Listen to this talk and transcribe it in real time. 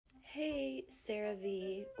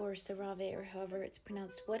CeraVe or CeraVe or however it's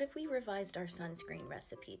pronounced, what if we revised our sunscreen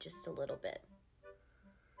recipe just a little bit?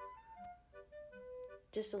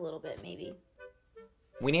 Just a little bit, maybe.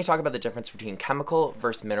 We need to talk about the difference between chemical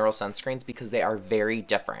versus mineral sunscreens because they are very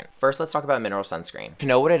different. First, let's talk about mineral sunscreen. To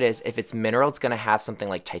know what it is, if it's mineral, it's gonna have something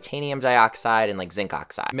like titanium dioxide and like zinc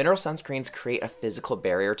oxide. Mineral sunscreens create a physical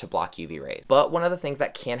barrier to block UV rays. But one of the things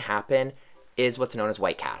that can happen is what's known as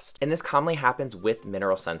whitecast. And this commonly happens with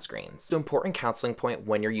mineral sunscreens. The important counseling point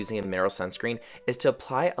when you're using a mineral sunscreen is to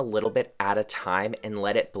apply a little bit at a time and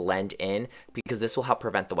let it blend in because this will help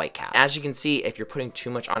prevent the whitecast. As you can see, if you're putting too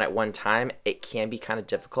much on at one time, it can be kind of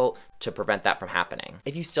difficult to prevent that from happening.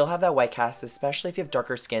 If you still have that whitecast, especially if you have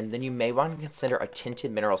darker skin, then you may want to consider a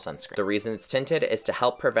tinted mineral sunscreen. The reason it's tinted is to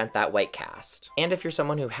help prevent that whitecast. And if you're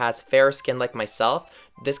someone who has fair skin like myself,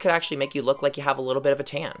 this could actually make you look like you have a little bit of a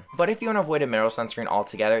tan. But if you want to avoid a mineral sunscreen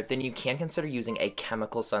altogether, then you can consider using a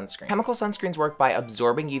chemical sunscreen. Chemical sunscreens work by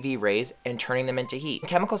absorbing UV rays and turning them into heat.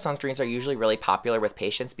 Chemical sunscreens are usually really popular with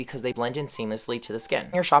patients because they blend in seamlessly to the skin.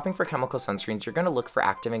 When you're shopping for chemical sunscreens, you're going to look for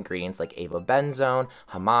active ingredients like avobenzone,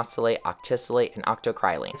 homosalate, octisalate, and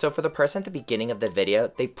octocrylene. So for the person at the beginning of the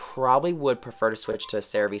video, they probably would prefer to switch to a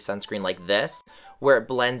CeraVe sunscreen like this, where it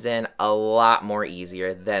blends in a lot more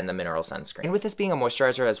easier than the mineral sunscreen. And with this being a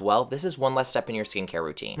moisturizer as well, this is one less step in your skincare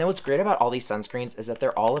routine. Now what's great about all these sunscreens is that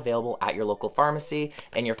they're all available at your local pharmacy,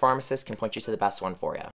 and your pharmacist can point you to the best one for you.